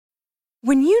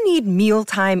When you need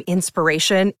mealtime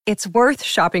inspiration, it's worth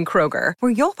shopping Kroger,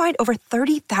 where you'll find over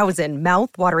 30,000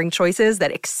 mouth-watering choices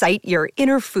that excite your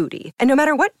inner foodie. And no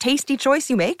matter what tasty choice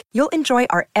you make, you'll enjoy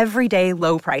our everyday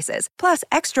low prices, plus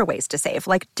extra ways to save,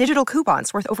 like digital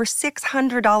coupons worth over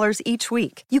 $600 each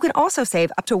week. You can also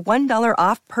save up to $1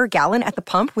 off per gallon at the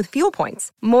pump with fuel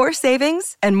points. More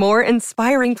savings and more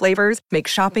inspiring flavors make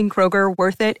shopping Kroger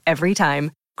worth it every time.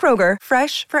 Kroger,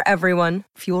 fresh for everyone.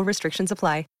 Fuel restrictions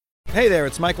apply. Hey there,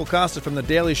 it's Michael Costa from The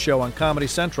Daily Show on Comedy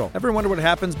Central. Ever wonder what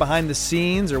happens behind the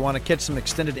scenes or want to catch some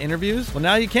extended interviews? Well,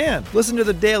 now you can. Listen to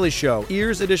The Daily Show,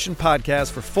 Ears Edition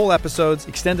podcast for full episodes,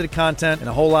 extended content, and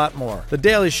a whole lot more. The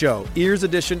Daily Show, Ears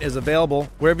Edition is available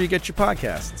wherever you get your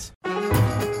podcasts. Please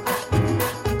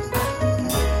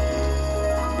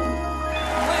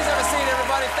have a seat,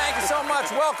 everybody. Thank you so much.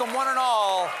 Welcome, one and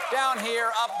all, down here,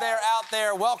 up there, out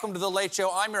there. Welcome to The Late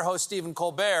Show. I'm your host, Stephen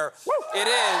Colbert. Woo. It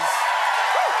is...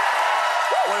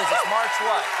 What is this, March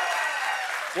what?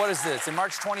 What is this, in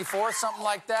March 24th, something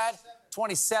like that?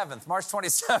 27th, March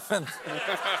 27th.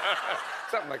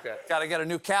 Something like that. Gotta get a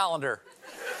new calendar.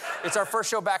 It's our first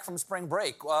show back from spring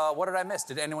break. What did I miss?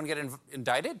 Did anyone get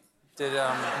indicted? Did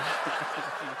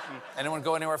anyone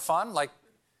go anywhere fun, like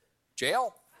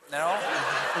jail? No?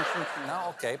 No,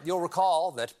 okay. You'll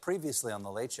recall that previously on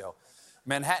The Late Show,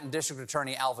 Manhattan District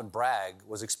Attorney Alvin Bragg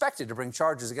was expected to bring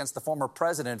charges against the former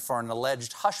president for an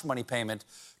alleged hush money payment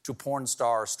to porn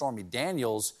star Stormy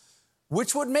Daniels,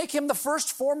 which would make him the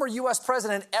first former U.S.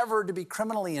 president ever to be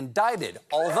criminally indicted.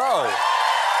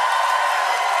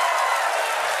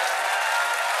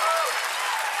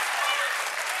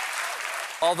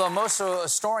 Although most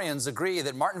historians agree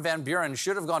that Martin Van Buren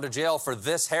should have gone to jail for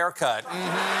this haircut.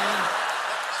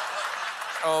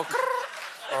 Oh.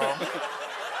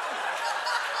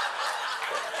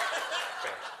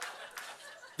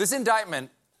 This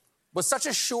indictment was such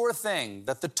a sure thing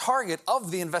that the target of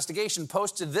the investigation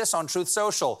posted this on Truth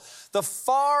Social. The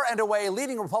far and away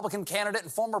leading Republican candidate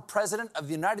and former president of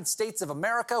the United States of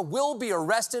America will be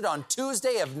arrested on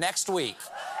Tuesday of next week.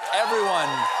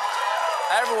 Everyone's,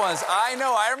 I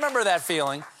know, I remember that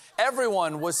feeling.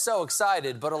 Everyone was so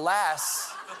excited, but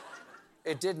alas,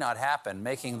 it did not happen,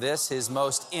 making this his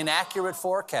most inaccurate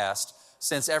forecast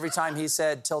since every time he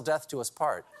said, "Till death do us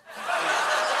part."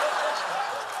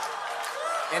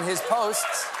 In his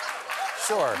posts,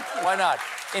 sure, why not?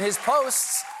 In his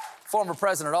posts, former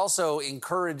president also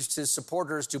encouraged his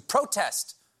supporters to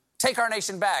protest, take our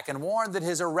nation back, and warned that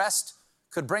his arrest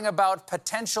could bring about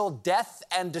potential death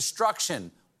and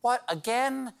destruction. What,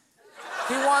 again?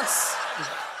 He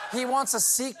wants a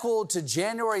sequel to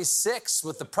January 6th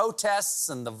with the protests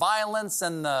and the violence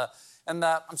and the,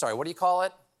 I'm sorry, what do you call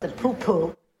it? The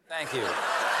poo-poo. Thank you.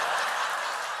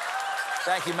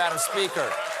 Thank you, Madam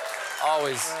Speaker.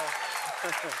 Always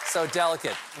so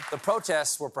delicate. The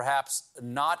protests were perhaps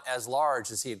not as large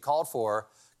as he had called for,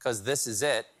 because this is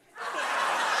it.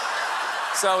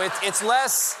 So it's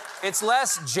less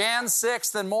Jan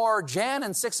 6th and more Jan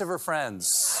and 6 of her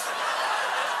friends.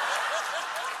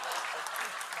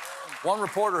 One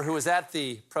reporter who was at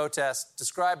the protest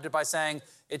described it by saying,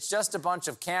 "It's just a bunch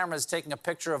of cameras taking a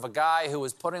picture of a guy who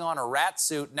was putting on a rat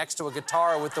suit next to a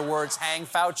guitar with the words 'Hang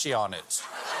Fauci' on it."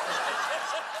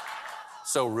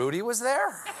 So Rudy was there?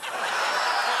 Is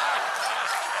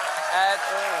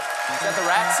that the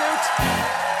rat suit?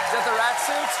 Is that the rat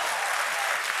suit?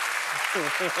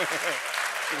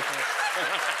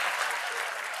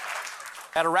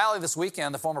 At a rally this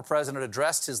weekend, the former president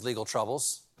addressed his legal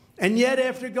troubles. And yet,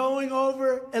 after going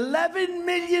over 11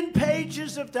 million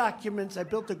pages of documents, I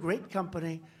built a great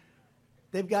company.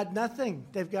 They've got nothing.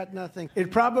 They've got nothing.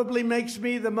 It probably makes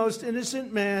me the most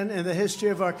innocent man in the history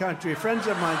of our country. Friends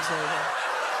of mine say that.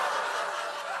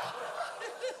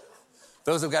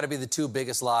 Those have got to be the two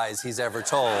biggest lies he's ever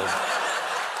told.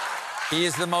 He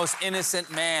is the most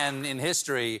innocent man in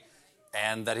history,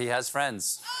 and that he has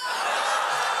friends.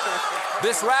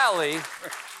 This rally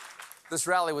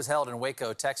was held in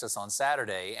Waco, Texas on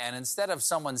Saturday, and instead of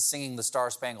someone singing the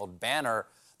Star-Spangled Banner,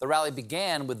 the rally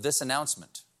began with this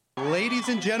announcement. Ladies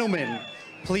and gentlemen,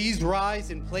 please rise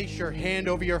and place your hand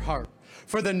over your heart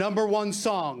for the #1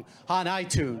 song on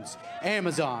iTunes,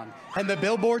 Amazon, and the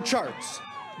Billboard charts,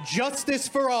 Justice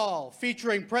for All,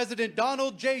 featuring President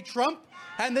Donald J. Trump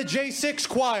and the J6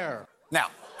 Choir.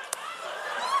 Now,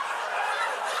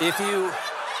 if you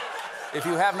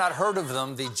have not heard of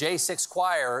them, the J6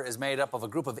 Choir is made up of a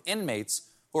group of inmates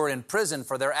who are in prison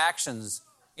for their actions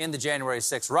in the January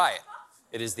 6th riot.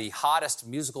 It is the hottest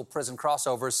musical prison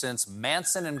crossover since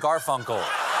Manson and Garfunkel.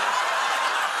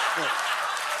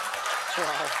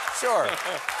 Sure.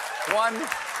 One,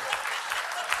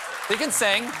 he can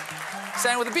sing.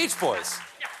 Sang with the Beach Boys.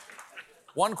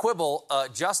 One quibble,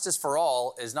 Justice for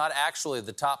All is not actually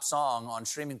the top song on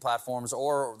streaming platforms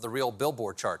or the real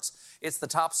Billboard charts. It's the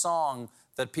top song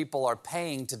that people are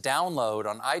paying to download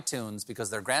on iTunes because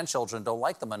their grandchildren don't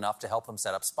like them enough to help them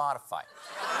set up Spotify.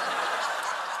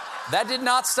 That did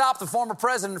not stop the former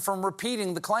president from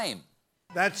repeating the claim.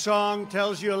 That song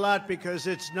tells you a lot because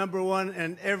it's number one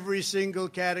in every single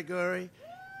category.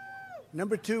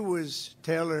 Number two was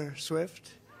Taylor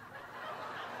Swift.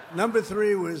 Number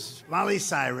three was Miley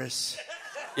Cyrus.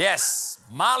 Yes,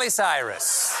 Miley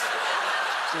Cyrus.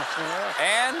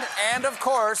 and of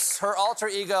course, her alter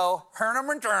ego, Herna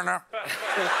Moderna.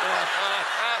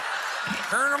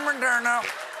 Herna Moderna.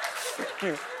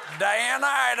 Diana,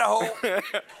 Idaho.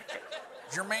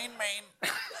 Jermaine, Maine.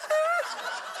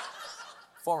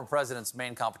 Former president's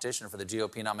main competition for the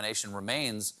GOP nomination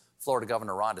remains Florida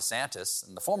Governor Ron DeSantis.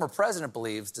 And the former president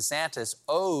believes DeSantis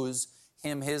owes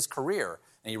him his career.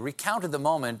 And he recounted the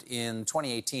moment in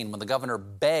 2018 when the governor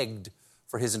begged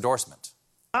for his endorsement.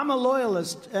 I'm a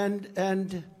loyalist,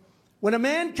 and when a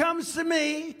man comes to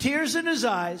me, tears in his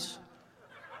eyes,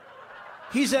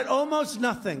 he's at almost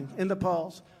nothing in the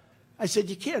polls. I said,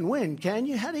 you can't win, can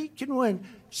you? How do you can win?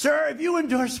 Sir, if you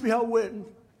endorse me, I'll win.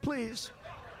 Please.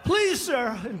 Please,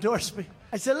 sir, endorse me.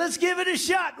 I said, let's give it a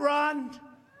shot, Ron.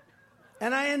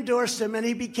 And I endorsed him, and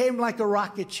he became like a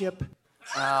rocket ship.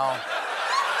 Oh.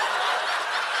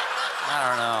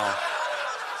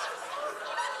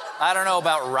 I don't know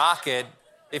about rocket.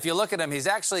 If you look at him, he's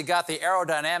actually got the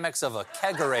aerodynamics of a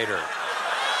kegerator.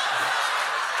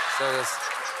 So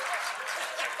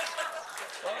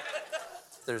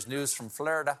there's news from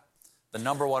Florida, the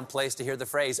number one place to hear the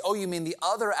phrase, oh, you mean the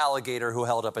other alligator who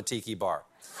held up a tiki bar.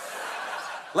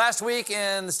 Last week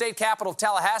in the state capital of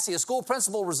Tallahassee, a school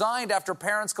principal resigned after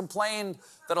parents complained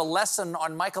that a lesson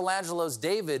on Michelangelo's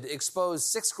David exposed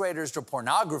sixth graders to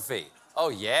pornography. Oh,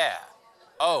 yeah.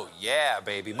 Oh, yeah,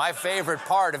 baby. My favorite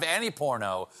part of any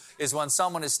porno is when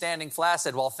someone is standing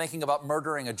flaccid while thinking about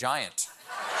murdering a giant.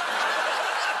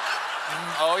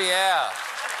 Oh, yeah.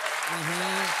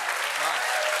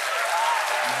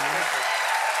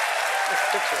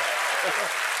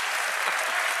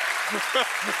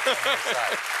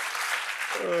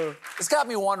 It's got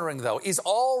me wondering, though, is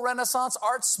all Renaissance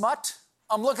art smut?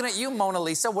 I'm looking at you, Mona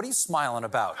Lisa. What are you smiling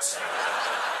about?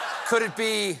 Could it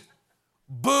be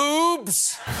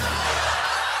boobs? I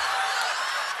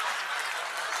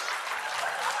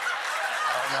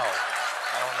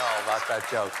don't know about that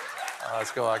joke.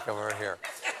 Let's go back over here.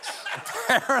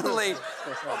 Apparently,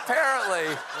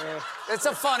 it's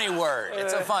a funny word.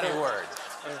 It's a funny word.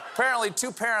 Apparently,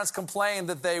 two parents complained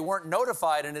that they weren't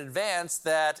notified in advance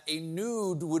that a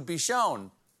nude would be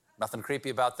shown. Nothing creepy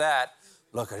about that.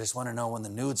 Look, I just want to know when the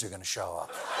nudes are going to show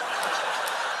up.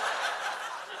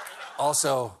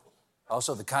 Also,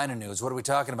 the kind of nudes. What are we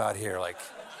talking about here? Like,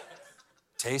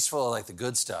 tasteful, like the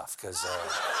good stuff, because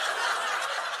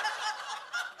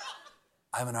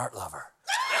I'm an art lover.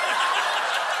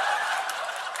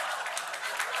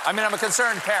 I'm a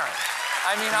concerned parent.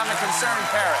 I'm a concerned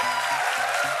parent.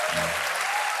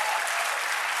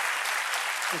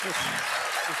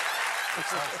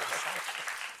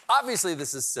 Obviously,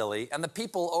 this is silly, and the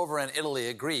people over in Italy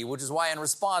agree, which is why, in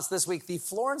response, this week, the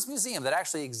Florence Museum that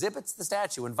actually exhibits the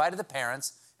statue invited the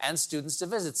parents and students to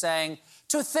visit, saying,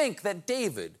 to think that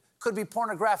David could be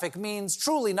pornographic means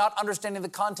truly not understanding the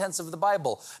contents of the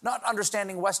Bible, not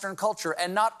understanding Western culture,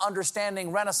 and not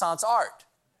understanding Renaissance art.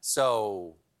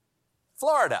 So,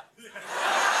 Florida.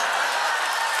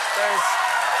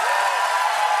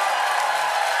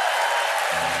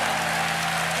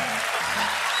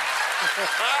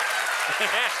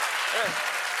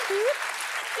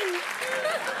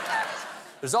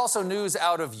 There's also news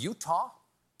out of Utah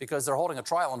because they're holding a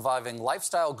trial involving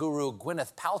lifestyle guru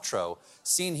Gwyneth Paltrow,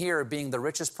 seen here being the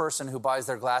richest person who buys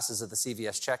their glasses at the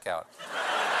CVS checkout.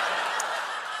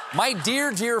 My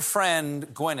dear, dear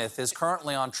friend Gwyneth is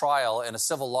currently on trial in a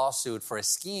civil lawsuit for a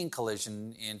skiing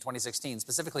collision in 2016.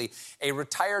 Specifically, a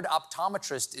retired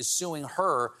optometrist is suing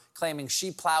her, claiming she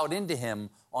plowed into him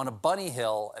on a bunny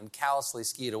hill and callously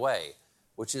skied away,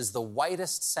 which is the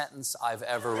whitest sentence I've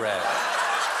ever read.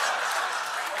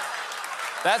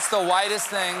 That's the whitest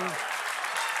thing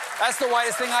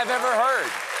I've ever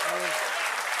heard.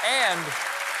 And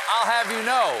I'll have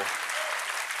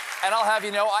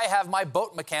you know, I have my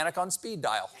boat mechanic on speed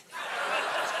dial.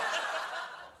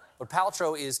 But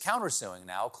Paltrow is countersuing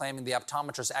now, claiming the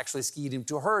optometrist actually skied him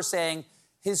to her, saying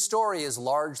his story is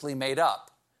largely made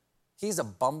up. He's a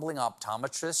bumbling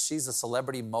optometrist. She's a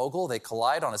celebrity mogul. They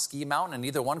collide on a ski mountain, and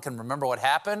neither one can remember what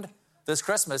happened. This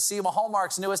Christmas, see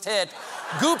Hallmark's newest hit,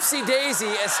 Goopsie Daisy,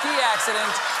 a ski accident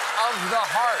of the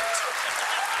heart.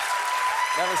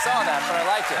 Never saw that, but I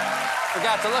like it.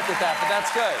 Forgot to look at that, but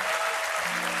that's good.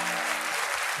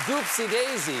 Goopsie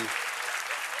Daisy.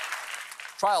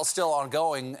 Trial's still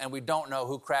ongoing, and we don't know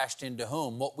who crashed into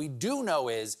whom. What we do know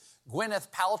is Gwyneth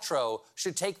Paltrow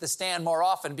should take the stand more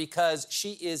often because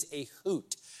she is a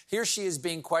hoot. Here she is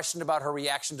being questioned about her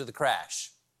reaction to the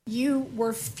crash. You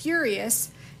were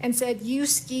furious and said you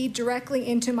skied directly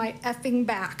into my effing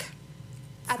back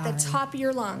at the top of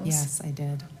your lungs. Yes, I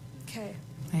did. Okay.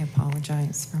 I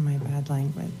apologize for my bad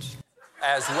language.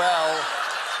 As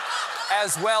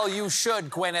well you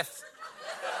should, Gwyneth.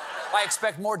 I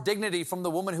expect more dignity from the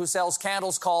woman who sells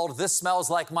candles called This Smells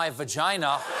Like My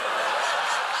Vagina.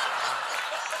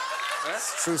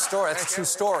 That's a true story. That's a true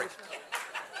story.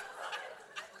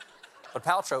 But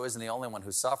Paltrow isn't the only one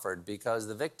who suffered because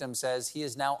the victim says he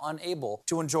is now unable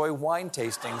to enjoy wine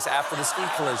tastings after the ski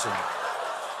collision.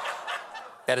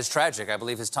 That is tragic. I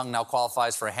believe his tongue now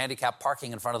qualifies for a handicapped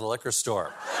parking in front of the liquor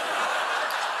store.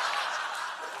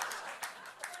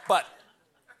 But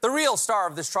the real star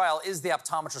of this trial is the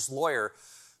optometrist lawyer,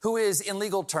 who is, in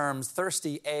legal terms,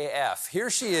 thirsty AF. Here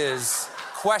she is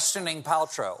questioning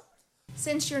Paltrow.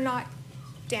 Since you're not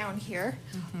down here,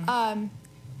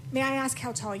 may I ask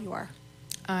how tall you are?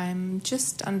 I'm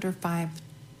just under 5'10".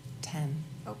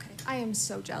 Okay. I am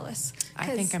so jealous. I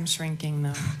think I'm shrinking,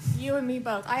 though. You and me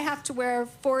both. I have to wear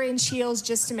 4-inch heels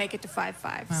just to make it to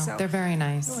 5'5". Well, so. they're very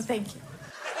nice. Well, thank you.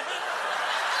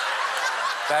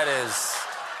 That is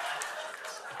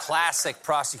classic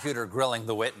prosecutor grilling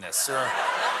the witness.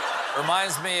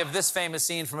 Reminds me of this famous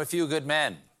scene from A Few Good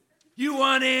Men. You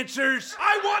want answers?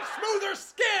 I want smoother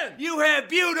skin! You have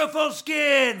beautiful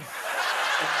skin!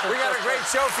 We got a great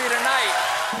show for you tonight.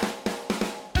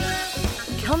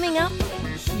 Coming up,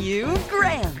 Hugh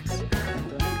Grant.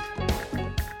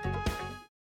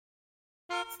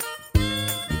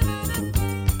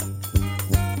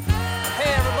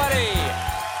 Hey, everybody.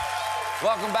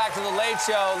 Welcome back to The Late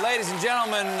Show. Ladies and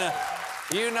gentlemen,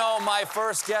 you know my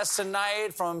first guest tonight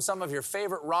from some of your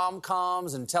favorite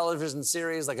rom-coms and television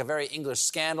series like A Very English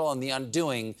Scandal and The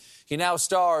Undoing. He now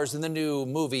stars in the new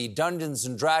movie Dungeons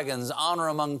 & Dragons, Honor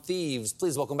Among Thieves.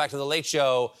 Please welcome back to The Late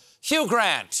Show, Hugh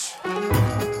Grant.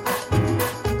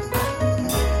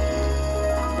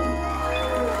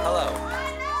 Hello.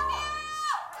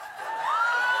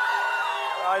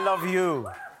 I love you.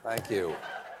 Thank you.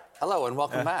 Hello and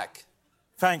welcome back.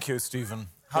 Thank you, Stephen.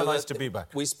 How nice to be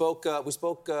back. We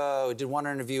did one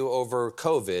interview over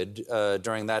COVID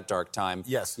during that dark time.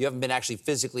 Yes. You haven't been actually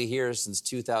physically here since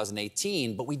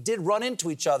 2018, but we did run into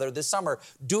each other this summer.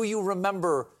 Do you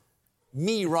remember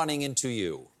me running into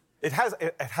you? It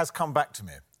has come back to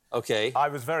me. Okay. I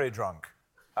was very drunk.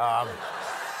 And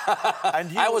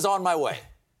you... I was on my way.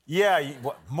 Yeah,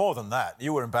 more than that.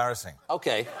 You were embarrassing.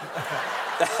 Okay.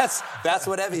 That's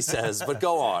what Evie says, but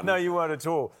go on. No, you weren't at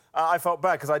all. I felt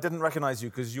bad because I didn't recognise you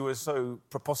because you were so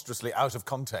preposterously out of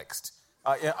context.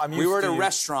 We were at a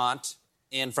restaurant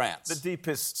in France. The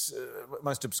deepest,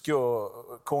 most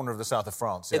obscure corner of the south of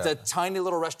France. It's a tiny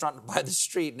little restaurant by the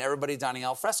street, and everybody dining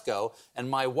al fresco. And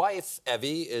my wife,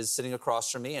 Evie, is sitting across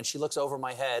from me, and she looks over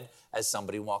my head as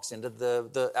somebody walks into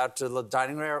the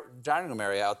dining room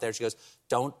area out there. She goes,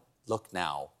 "Don't look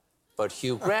now." But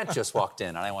Hugh Grant just walked in,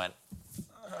 and I went...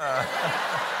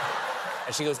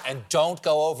 And she goes, "And don't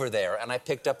go over there." And I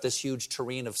picked up this huge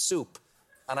tureen of soup,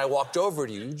 and I walked over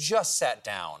to you. You just sat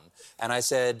down. And I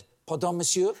said, "Pardon,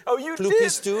 monsieur?" Oh, you did.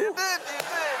 You did.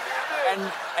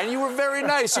 And you were very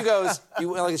nice. She goes, she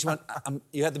went,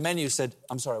 you had the menu, said,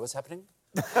 "I'm sorry, what's happening?"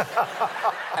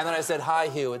 And then I said, "Hi,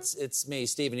 Hugh, it's me,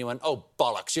 Steve." And you went, "Oh,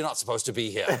 bollocks, you're not supposed to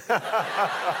be here."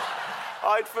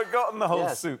 I'd forgotten the whole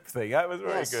soup thing. That was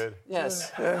very good.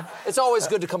 Yes. Yeah. It's always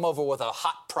good to come over with a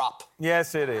hot prop.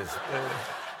 Yes, it is.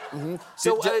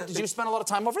 So, did you spend a lot of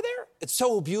time over there? It's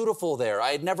so beautiful there.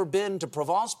 I had never been to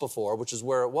Provence before, which is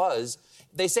where it was.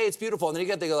 They say it's beautiful, and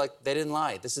then they go like, "They didn't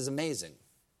lie. This is amazing."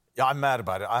 Yeah, I'm mad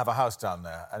about it. I have a house down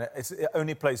there, and it's the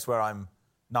only place where I'm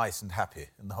nice and happy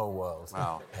in the whole world.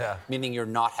 Wow. Yeah. Meaning you're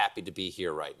not happy to be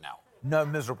here right now. No,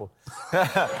 miserable.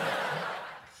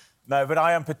 No, but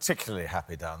I am particularly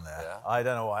happy down there. Yeah. I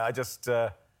don't know why. I just...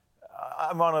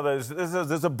 I'm one of those...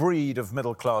 There's a breed of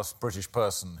middle-class British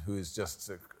person who is just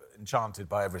enchanted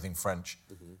by everything French.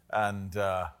 Mm-hmm. And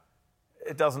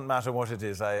it doesn't matter what it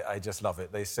is, I just love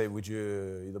it. They say,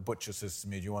 the butcher says to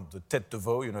me, "Do you want the tête de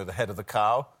veau, the head of the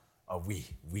cow?" "Oh,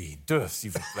 oui, deux,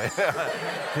 s'il vous plaît."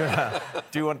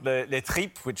 "Do you want les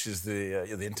tripes, which is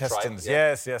the intestines?"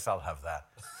 Yeah. Yes, I'll have that.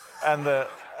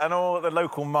 and all the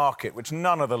local market, which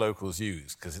none of the locals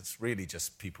use, because it's really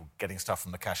just people getting stuff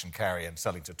from the cash and carry and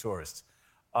selling to tourists.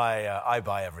 I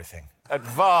buy everything at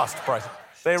vast prices.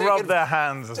 They rub their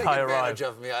hands as I arrive. Take advantage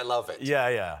of me. I love it.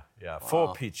 Yeah. Wow.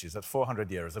 4 peaches at 400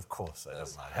 euros, of course. I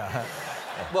don't mind.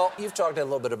 Well, you've talked a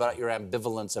little bit about your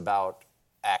ambivalence about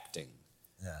acting.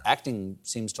 Yeah. Acting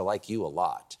seems to like you a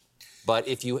lot. But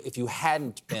if you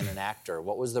hadn't been an actor,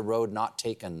 what was the road not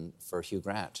taken for Hugh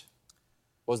Grant?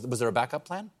 Was there a backup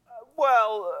plan?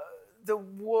 There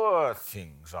were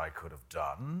things I could have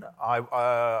done. I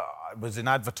was in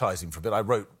advertising for a bit. I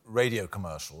wrote radio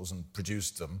commercials and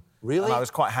produced them. Really? And I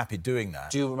was quite happy doing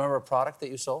that. Do you remember a product that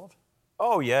you sold?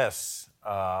 Oh, yes.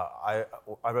 I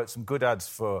wrote some good ads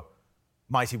for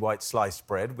Mighty White sliced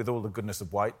bread with all the goodness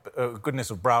of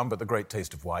goodness of brown, but the great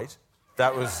taste of white.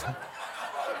 That was...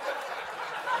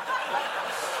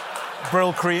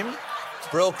 Brill cream.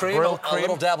 Brill cream? A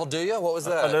little dab will do you? What was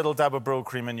that? A little dab of Brill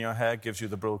cream in your hair gives you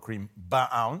the Brill cream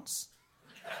bounce.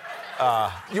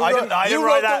 You wrote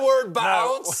the word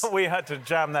bounce? No, we had to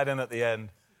jam that in at the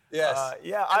end. Yes.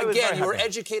 I was again, very you were happy.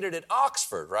 educated at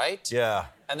Oxford, right? Yeah.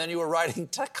 And then you were writing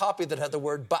copy that had the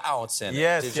word bounce in it.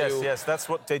 Yes. That's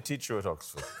what they teach you at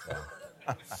Oxford.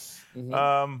 Yeah.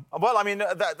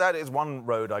 That is one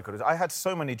road I could have... I had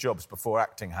so many jobs before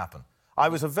acting happened. I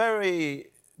was a very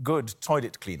good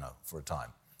toilet cleaner for a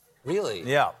time. Really?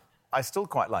 Yeah. I still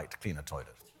quite like to clean a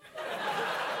toilet.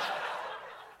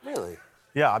 Really?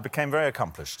 Yeah, I became very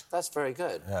accomplished. That's very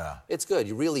good. Yeah. It's good.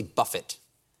 You really buff it.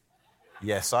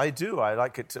 Yes, I do. I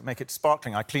like it to make it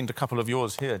sparkling. I cleaned a couple of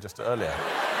yours here just earlier.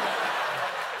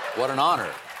 What an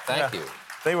honor. Thank you.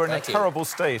 They were in a terrible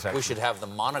state, actually. We should have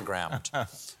them monogrammed.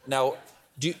 Now,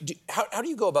 how do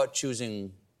you go about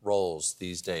choosing roles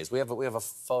these days? We have a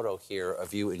photo here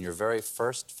of you in your very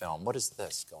first film. What is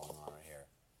this going on right here?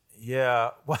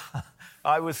 Yeah, well,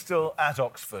 I was still at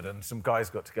Oxford, and some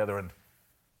guys got together and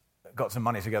got some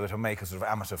money together to make a sort of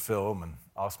amateur film and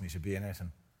asked me to be in it, and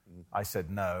I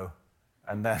said no.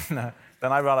 And then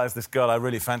I realised this girl I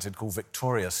really fancied called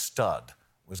Victoria Studd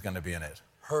was going to be in it.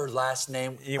 Her last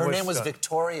name? Her name was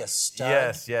Victoria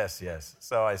Studd? Yes.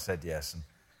 So I said yes. And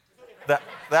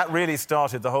that really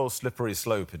started the whole slippery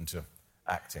slope into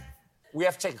acting. We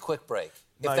have to take a quick break.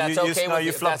 If that's okay with you.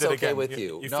 If that's okay with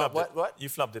you. You flubbed it. What? You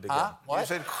flubbed it again. Huh? What?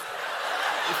 You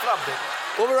flubbed it.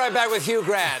 We'll be right back with Hugh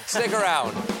Grant. Stick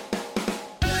around.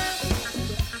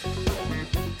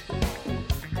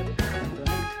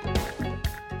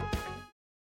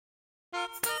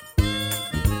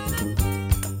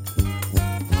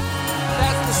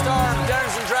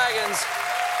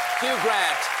 Hugh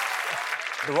Grant.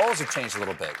 The roles have changed a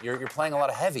little bit. You're playing a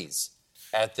lot of heavies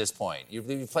at this point.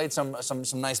 You've played some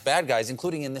nice bad guys,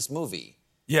 including in this movie.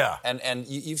 Yeah. And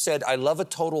you've said, I love a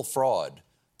total fraud.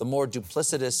 The more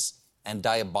duplicitous and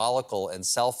diabolical and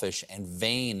selfish and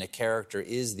vain a character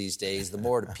is these days, the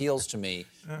more it appeals to me.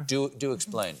 Do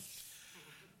explain.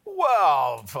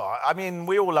 Well, I mean,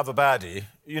 we all love a baddie.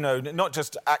 You know, not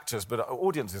just actors, but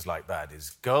audiences like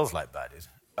baddies. Girls like baddies.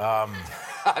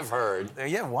 I've heard.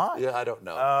 Yeah, why? Yeah, I don't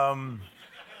know.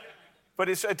 But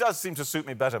it does seem to suit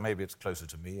me better. Maybe it's closer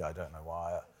to me. I don't know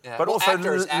why. Yeah. But well, also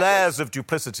actors. Layers of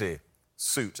duplicity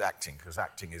suit acting, because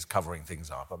acting is covering things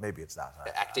up. But maybe it's that.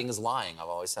 Acting is lying. I've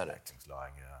always said it. Acting's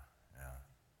lying,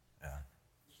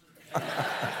 yeah.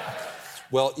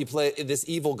 Well, you play this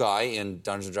evil guy in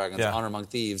Dungeons & Dragons, Honor Among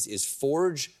Thieves, is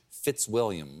Forge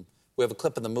Fitzwilliam. We have a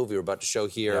clip in the movie we're about to show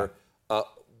here. Yeah.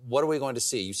 What are we going to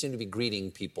see? You seem to be greeting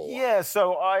people. Yeah,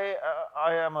 so I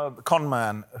am a con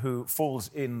man who falls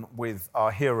in with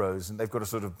our heroes, and they've got a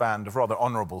sort of band of rather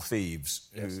honourable thieves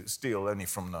who steal only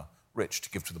from the rich to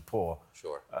give to the poor.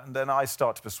 Sure. And then I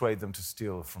start to persuade them to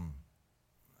steal from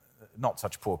not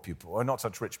such poor people, or not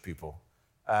such rich people.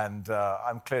 And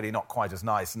I'm clearly not quite as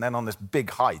nice. And then on this big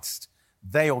heist,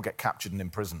 they all get captured and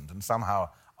imprisoned, and somehow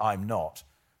I'm not.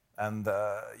 And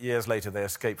years later, they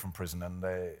escape from prison and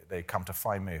they come to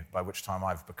find me, by which time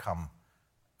I've become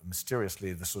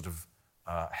mysteriously the sort of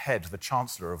head, the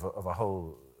chancellor of a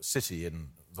whole city in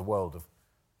the world of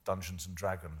Dungeons and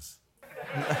Dragons.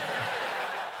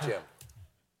 Jim.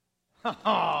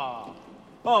 Oh,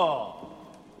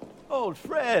 old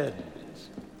friends.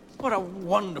 What a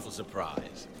wonderful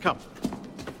surprise. Come.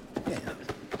 Yeah.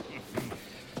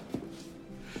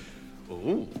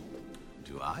 Oh.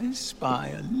 Do I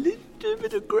spy a little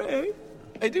bit of grey?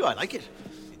 I do, I like it.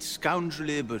 It's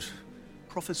scoundrelly, but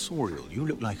professorial. You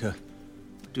look like a...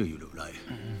 What do you look like?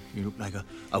 You look like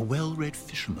a well-read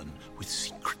fisherman with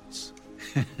secrets.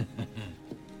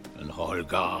 And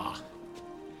Holger.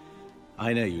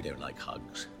 I know you don't like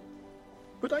hugs,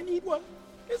 but I need one.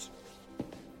 Yes.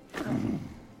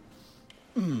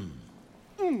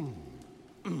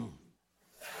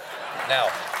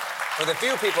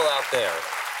 few people out there.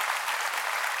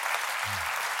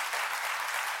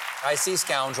 I see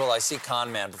Scoundrel, I see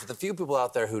Con Man, but for the few people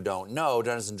out there who don't know,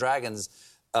 Dungeons and Dragons,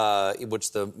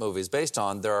 which the movie is based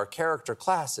on, there are character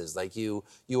classes. Like you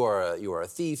are a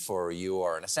thief, or you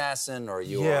are an assassin, or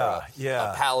you are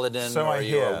a paladin, or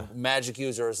you're a magic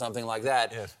user, or something like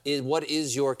that. Yes. What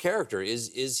is your character?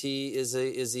 Is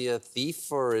he a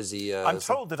thief, or is he? I'm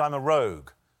told that I'm a rogue,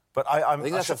 but I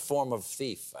think that's a form of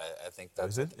thief. I think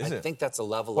that's. Is it? I think that's a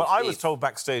level well, of thief. I was told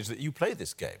backstage that you play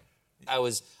this game. I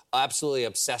was absolutely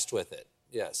obsessed with it.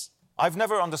 Yes. I've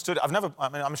never understood it.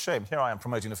 I'm ashamed. Here I am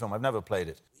promoting the film. I've never played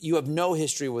it. You have no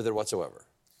history with it whatsoever?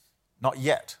 Not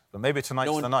yet, but maybe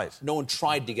tonight's the night. No one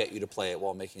tried to get you to play it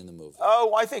while making the movie?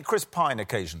 Oh, I think Chris Pine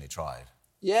occasionally tried.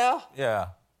 Yeah? Yeah.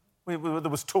 There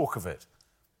was talk of it.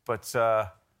 But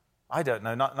I don't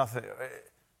know, nothing.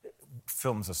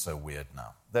 Films are so weird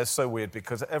now. They're so weird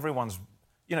because everyone's...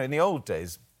 You know, in the old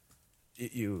days,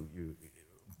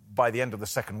 by the end of the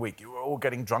second week, you were all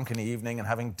getting drunk in the evening and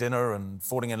having dinner and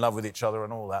falling in love with each other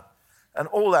and all that. And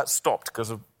all that stopped because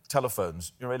of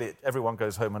telephones. Everyone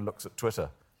goes home and looks at Twitter.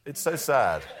 It's so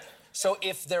sad. So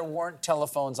if there weren't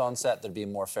telephones on set, there'd be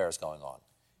more affairs going on?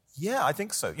 Yeah, I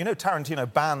think so. You know,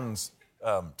 Tarantino bans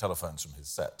telephones from his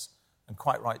sets. And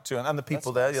quite right, too. And the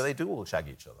people there, they do all shag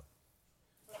each other.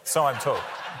 So I'm told.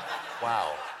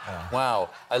 Wow. Yeah. Wow.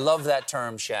 I love that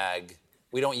term, shag.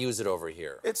 We don't use it over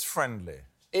here. It's friendly.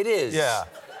 It is. Yeah.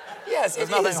 Yes, There's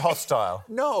it nothing is. hostile.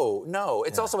 No.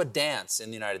 It's also a dance in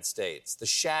the United States. The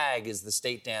shag is the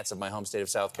state dance of my home state of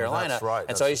South Carolina. That's right.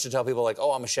 And so I used to tell people, like,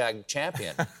 oh, I'm a shag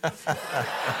champion.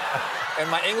 And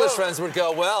my English friends would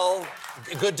go, well,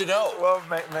 good to know. Well,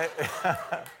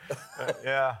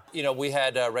 yeah. You know, we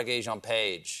had Reggae Jean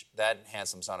Page, that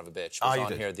handsome son of a bitch, was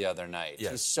on here the other night.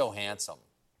 Yes. He's so handsome.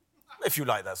 If you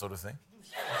like that sort of thing.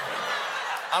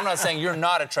 I'm not saying you're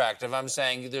not attractive. I'm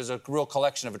saying there's a real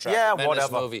collection of attractive men in this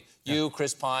movie. You,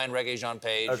 Chris Pine, Reggae Jean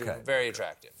Page, you're very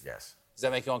attractive. Yes. Does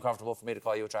that make you uncomfortable for me to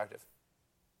call you attractive?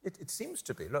 It seems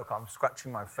to be. Look, I'm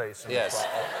scratching my face. And Yes.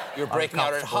 You're breaking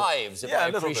out at hives of my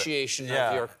appreciation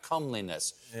of your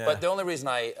comeliness. Yeah. But the only reason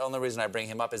I bring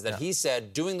him up is that he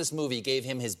said doing this movie gave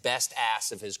him his best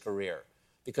ass of his career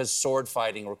because sword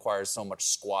fighting requires so much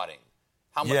squatting.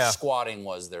 How much squatting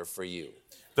was there for you?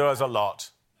 There was a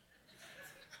lot.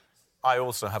 I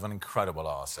also have an incredible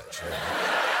arse, actually.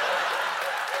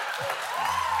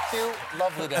 Hugh,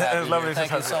 lovely to have you here.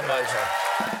 Thank you so much.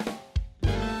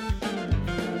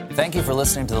 Thank you for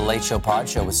listening to The Late Show Pod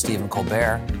Show with Stephen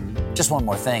Colbert. Just one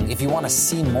more thing. If you want to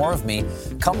see more of me,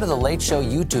 come to The Late Show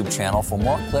YouTube channel for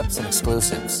more clips and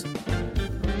exclusives.